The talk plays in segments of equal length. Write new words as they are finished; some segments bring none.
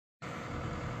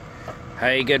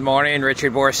Hey, good morning.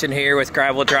 Richard Borson here with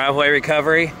Gravel Driveway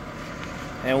Recovery,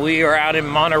 and we are out in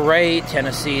Monterey,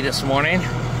 Tennessee this morning.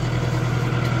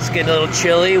 It's getting a little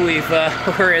chilly.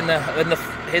 We're in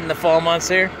the fall months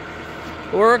here.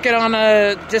 We're working on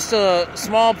just a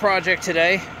small project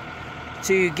today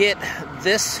to get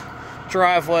this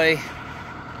driveway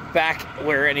back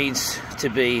where it needs to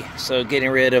be. So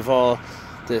getting rid of all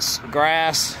this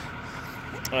grass,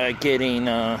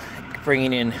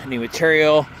 bringing in new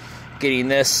material, getting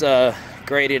this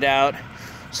graded out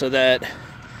so that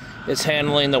it's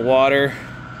handling the water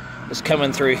that's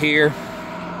coming through here.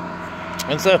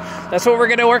 And so that's what we're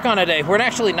going to work on today. We're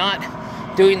actually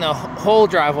not doing the whole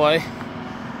driveway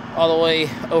all the way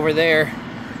over there.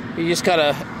 You just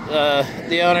gotta,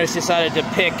 the owners decided to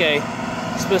pick a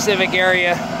specific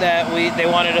area that they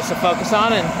wanted us to focus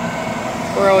on,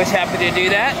 and we're always happy to do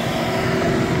that.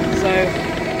 So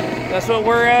that's what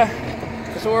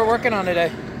we're working on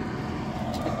today.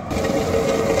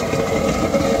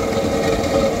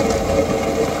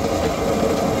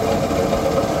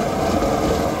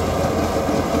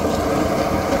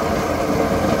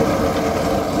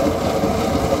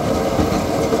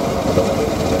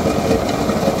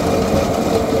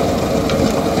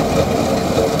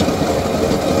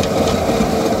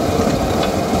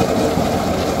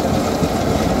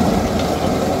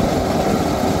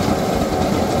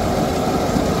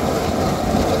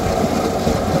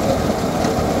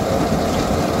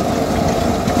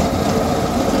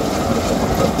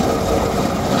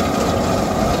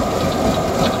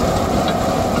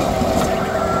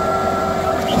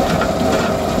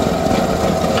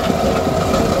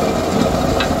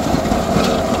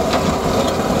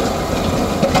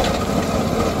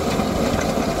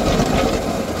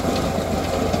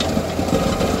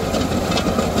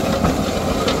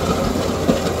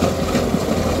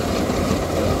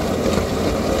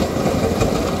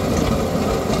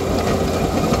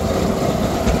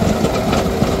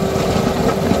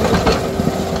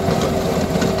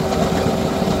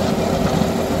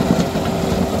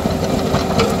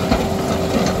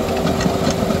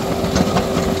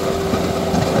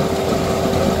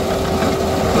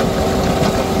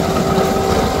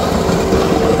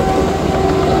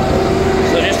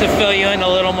 A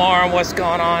little more on what's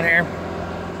going on here.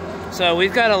 So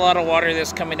we've got a lot of water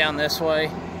that's coming down this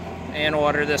way and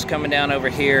water that's coming down over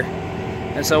here.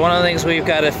 And so one of the things we've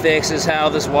got to fix is how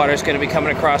this water is going to be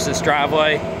coming across this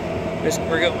driveway. What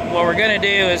we're going to do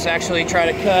is actually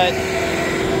try to cut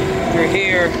through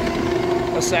here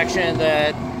a section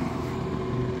that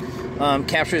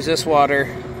captures this water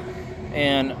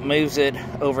and moves it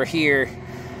over here.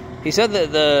 He said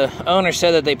that the owner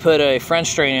said that they put a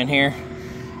French drain in here.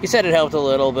 He said it helped a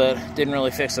little, but didn't really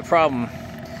fix the problem.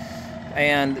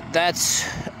 And that's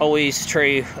always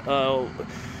true.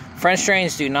 French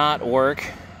drains do not work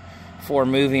for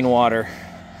moving water.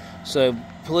 So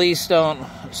please don't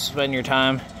spend your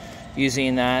time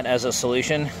using that as a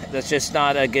solution. That's just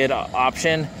not a good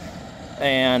option.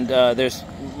 And there's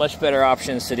much better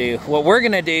options to do. What we're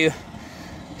going to do,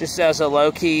 just as a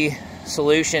low-key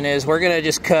solution, is we're going to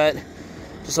just cut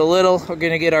just a little. We're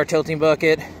going to get our tilting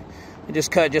bucket and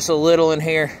just cut just a little in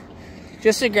here,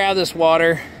 just to grab this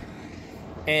water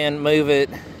and move it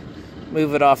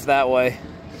off that way.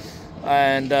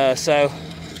 And so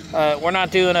we're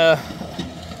not doing a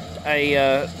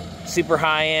super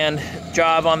high-end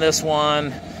job on this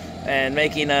one and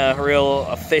making a real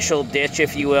official ditch,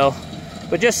 if you will,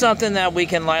 but just something that we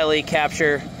can lightly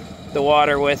capture the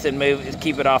water with and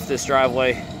keep it off this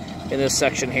driveway in this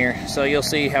section here. So you'll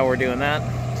see how we're doing that.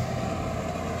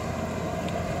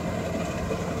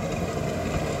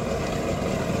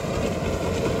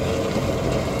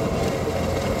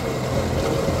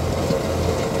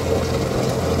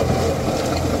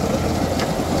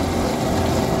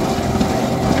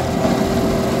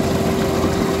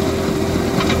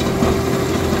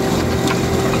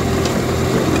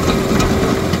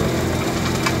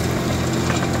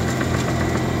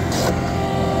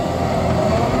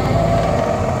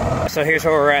 So here's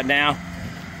where we're at now.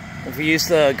 If we use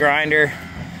the grinder,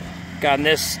 gotten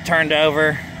this turned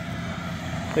over.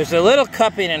 There's a little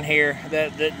cupping in here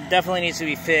that definitely needs to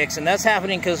be fixed, and that's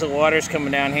happening because the water's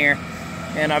coming down here.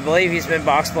 And I believe he's been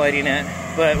box plating it.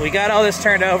 But we got all this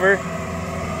turned over. You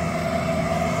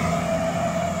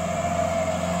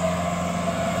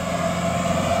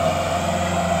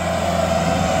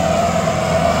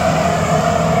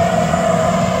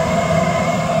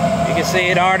can see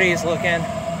it already is looking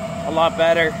a lot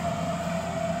better.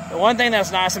 The one thing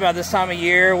that's nice about this time of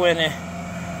year when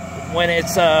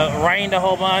it's rained a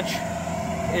whole bunch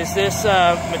is this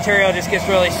material just gets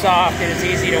really soft and it's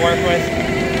easy to work with.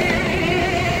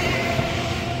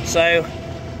 So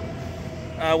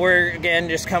we're again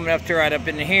just coming up to right up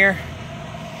into here,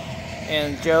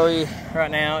 and Joey right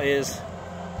now is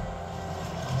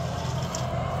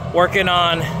working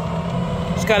on,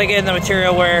 just got to get the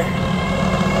material where he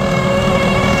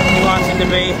wants it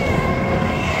to be.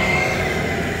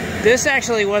 This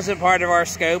actually wasn't part of our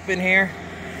scope in here,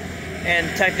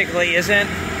 and technically isn't,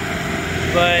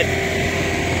 but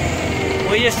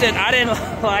we just didn't, I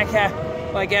didn't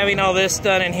like having all this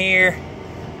done in here,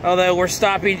 although we're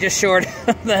stopping just short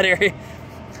of that area.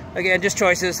 Again, just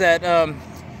choices that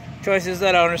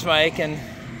owners make, and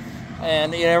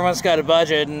you know, everyone's got a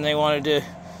budget and they wanted to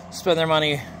spend their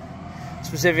money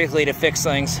specifically to fix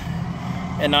things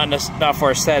and not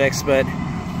for aesthetics. But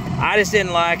I just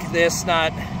didn't like this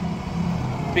not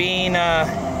being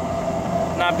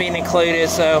included,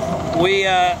 so we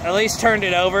at least turned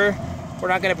it over. We're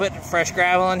not going to put fresh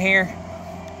gravel in here,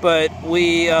 but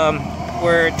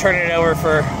we're turning it over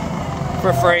for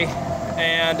free,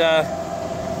 and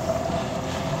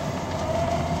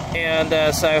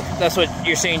so that's what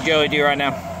you're seeing Joey do right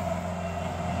now.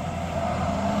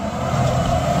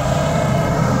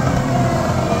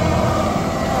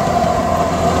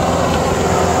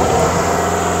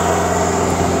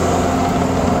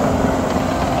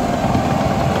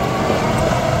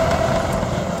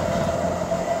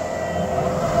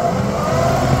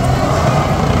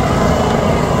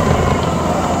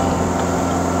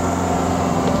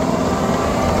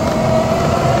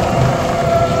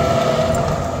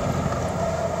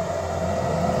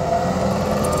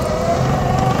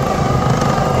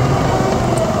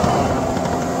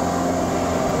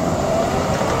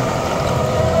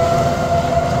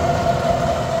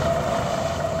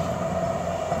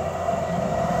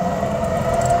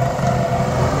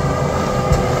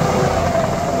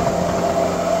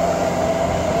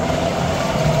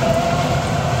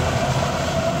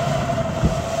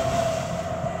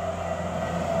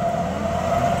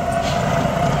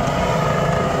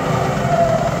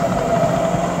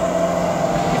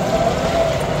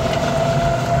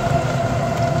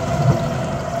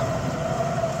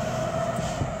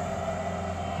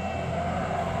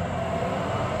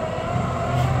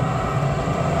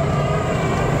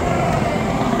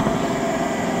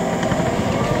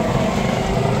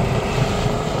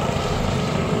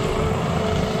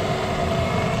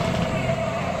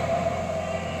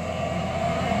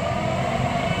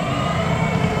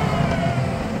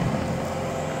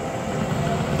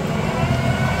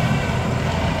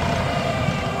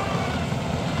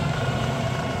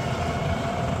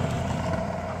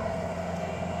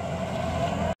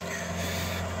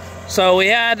 So we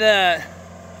had the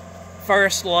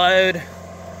first load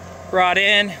brought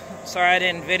in. Sorry I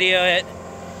didn't video it,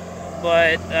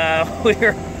 but we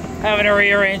were having to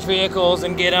rearrange vehicles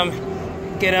and get them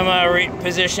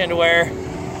positioned where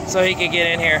so he could get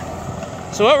in here.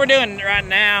 So what we're doing right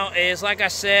now is, like I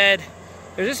said,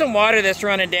 there's just some water that's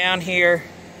running down here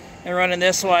and running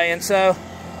this way, and so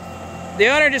the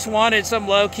owner just wanted some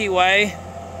low-key way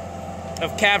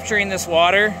of capturing this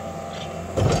water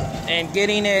and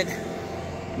getting it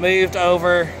moved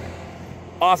over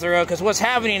off the road, because what's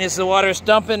happening is the water is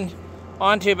dumping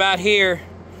onto about here,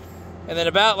 and then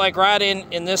about like right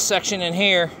in this section in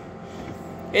here,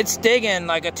 it's digging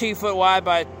like a 2 foot wide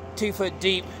by 2 foot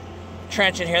deep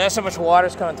trench in here. That's how much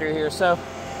water's coming through here. So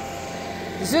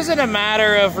this isn't a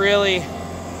matter of really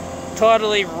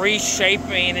totally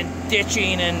reshaping and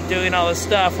ditching and doing all this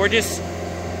stuff. We're just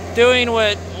doing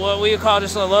what we would call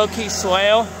just a low-key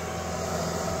swale.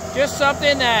 Just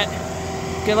something that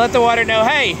can let the water know,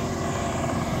 hey,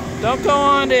 don't go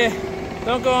on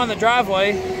the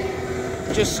driveway.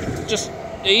 Just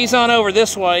ease on over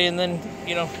this way, and then,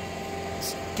 you know,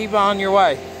 keep on your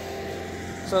way.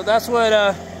 So that's what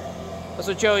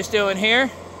Joey's doing here.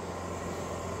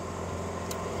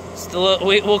 It's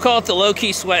we'll call it the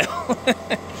low-key swale.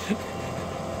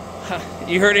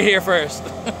 You heard it here first.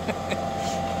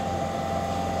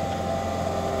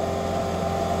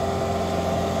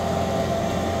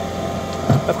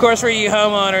 Of course, for you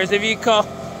homeowners, if you call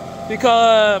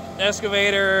an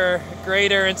excavator or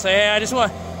grader and say, hey, I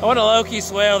want a low-key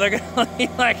swale, they're gonna be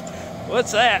like,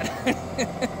 what's that?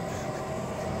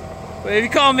 But if you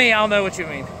call me, I'll know what you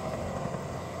mean.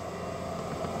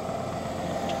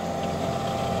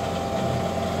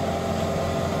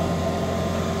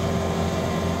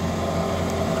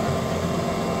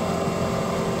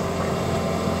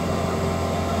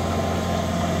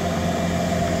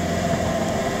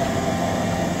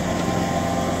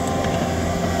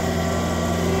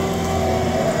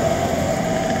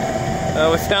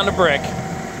 We found a brick.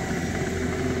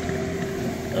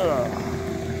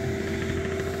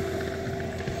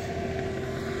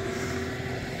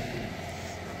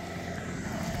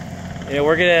 You know,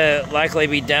 we're gonna likely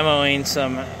be demoing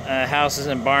some houses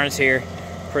and barns here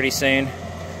pretty soon.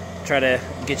 Try to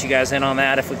get you guys in on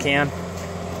that if we can.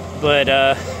 But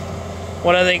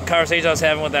one of the conversations I was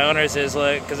having with the owners is,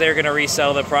 look, because they were gonna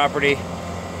resell the property.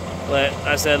 But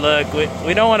I said, look,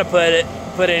 we don't want to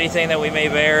put anything that we may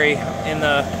bury in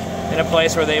a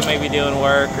place where they may be doing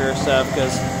work or stuff,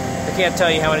 because I can't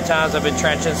tell you how many times I've been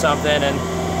trenching something and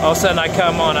all of a sudden I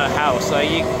come on a house. Like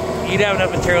you'd have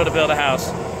enough material to build a house,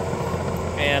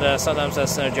 and sometimes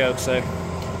that's no joke. So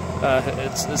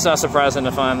it's not surprising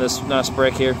to find this nice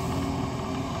brick here.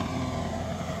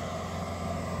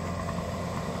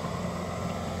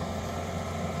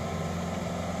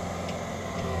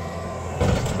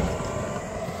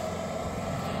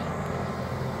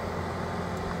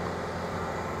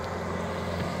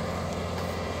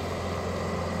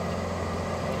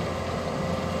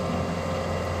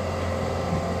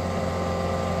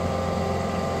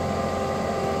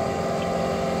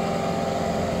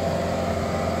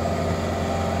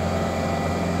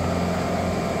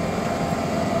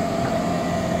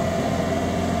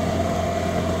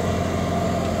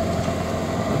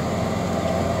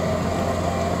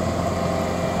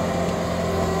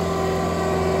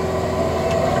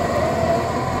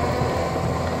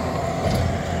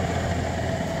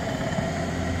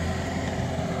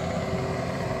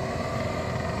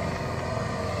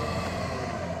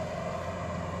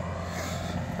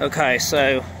 Okay,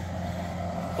 so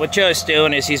what Joe's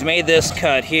doing is he's made this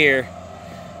cut here,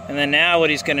 and then now what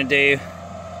he's going to do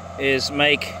is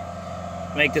make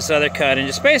this other cut, and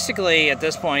just basically at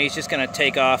this point he's just going to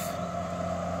take off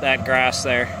that grass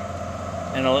there,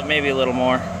 and maybe a little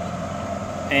more,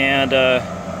 and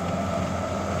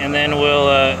then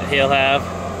he'll have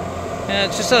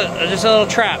it's just a little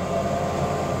trap.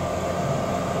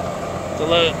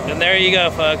 And there you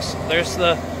go, folks. There's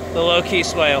the low-key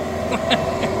swale.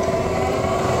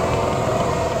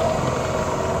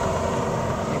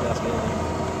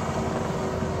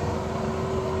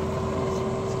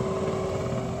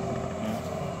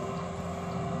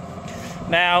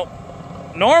 Now,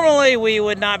 normally we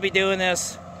would not be doing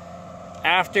this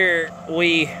after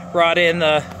we brought in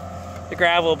the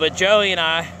gravel, but Joey and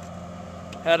I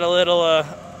had a little,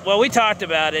 well, we talked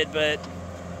about it, but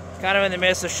kind of in the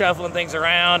midst of shuffling things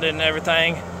around and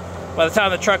everything. By the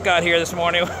time the truck got here this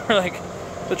morning, we're like,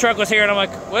 the truck was here, and I'm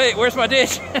like, wait, where's my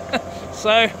ditch?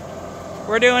 So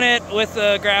we're doing it with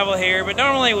the gravel here, but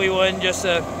normally we wouldn't, just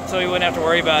so we wouldn't have to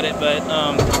worry about it, but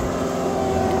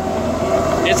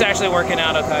it's actually working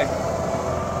out okay.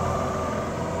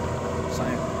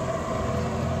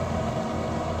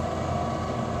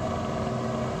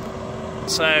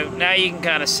 So now you can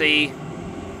kind of see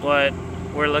what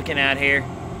we're looking at here,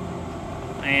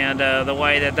 and the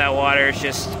way that water is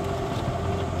just,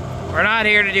 we're not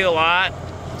here to do a lot.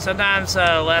 Sometimes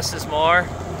less is more,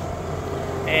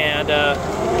 and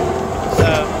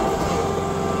so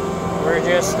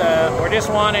we're just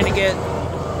wanting to get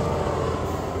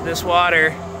this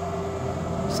water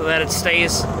so that it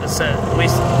stays, so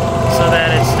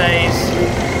that it stays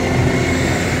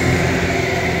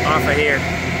off of here.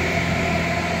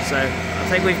 So I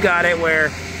think we've got it where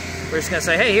we're just gonna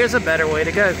say, hey, here's a better way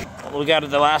to go. We got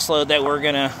the last load that we're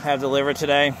gonna have delivered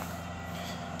today.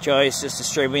 Joey's just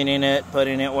distributing it,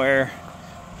 putting it where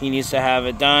he needs to have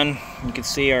it done. You can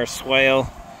see our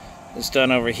swale is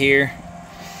done over here,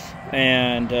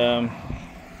 and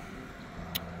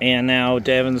now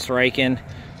Devin's raking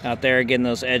out there, getting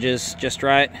those edges just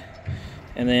right,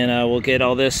 and then we'll get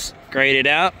all this graded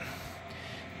out,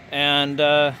 and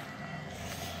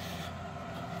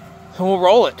we'll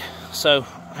roll it. So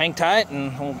hang tight,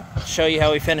 and we'll show you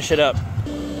how we finish it up.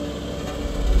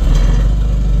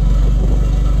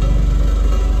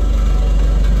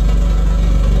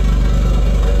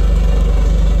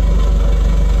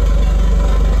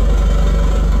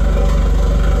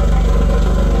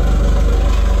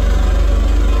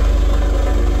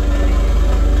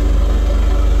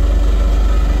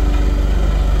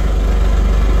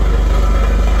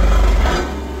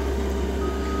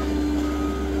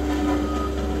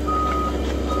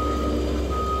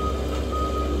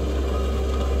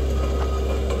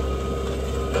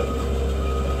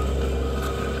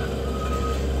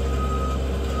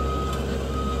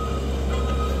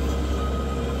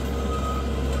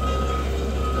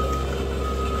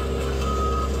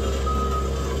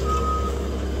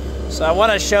 So I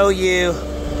want to show you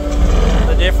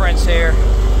the difference here.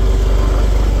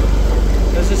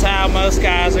 This is how most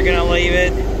guys are going to leave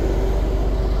it.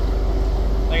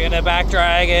 They're going to back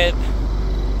drag it.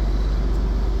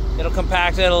 It'll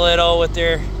compact it a little with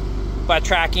by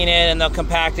tracking it, and they'll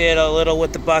compact it a little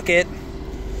with the bucket.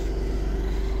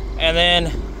 And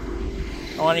then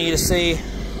I want you to see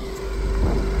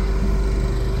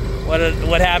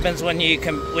what happens when you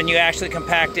actually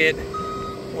compact it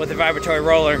with the vibratory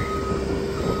roller,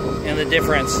 and the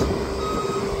difference.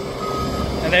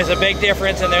 And there's a big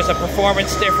difference, and there's a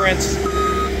performance difference.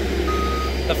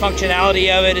 The functionality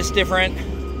of it is different.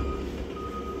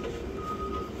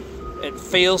 It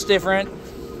feels different.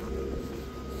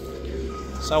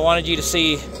 So I wanted you to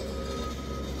see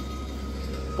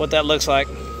what that looks like.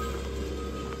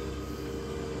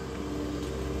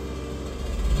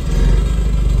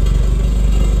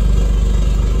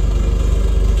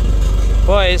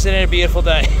 Boy, isn't it a beautiful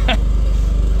day?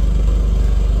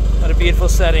 What a beautiful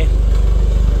setting.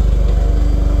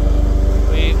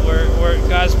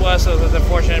 God's blessed us with a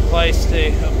fortunate place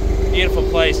a beautiful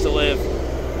place to live.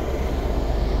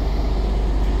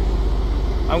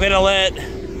 I'm gonna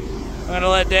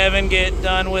let Devin get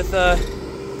done with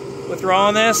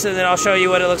rolling this, and then I'll show you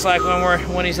what it looks like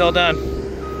when he's all done.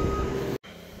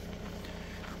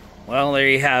 Well, there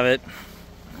you have it.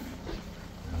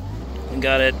 We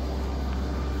got it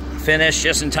finished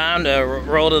just in time to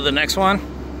roll to the next one.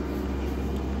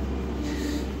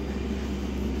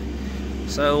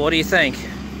 So what do you think?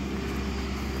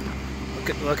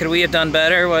 What could we have done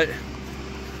better? What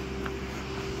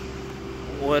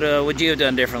would you have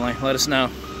done differently? Let us know.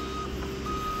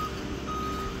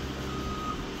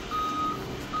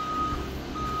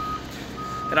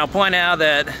 And I'll point out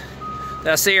that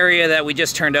that's the area that we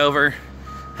just turned over.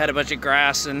 Had a bunch of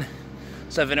grass and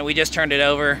stuff in it. We just turned it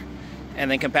over and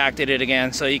then compacted it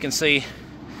again. So you can see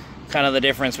kind of the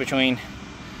difference between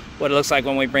what it looks like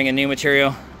when we bring in new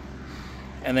material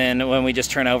and then when we just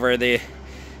turn over the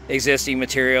existing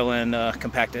material and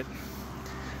compact it.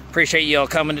 Appreciate you all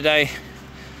coming today.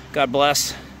 God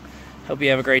bless. Hope you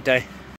have a great day.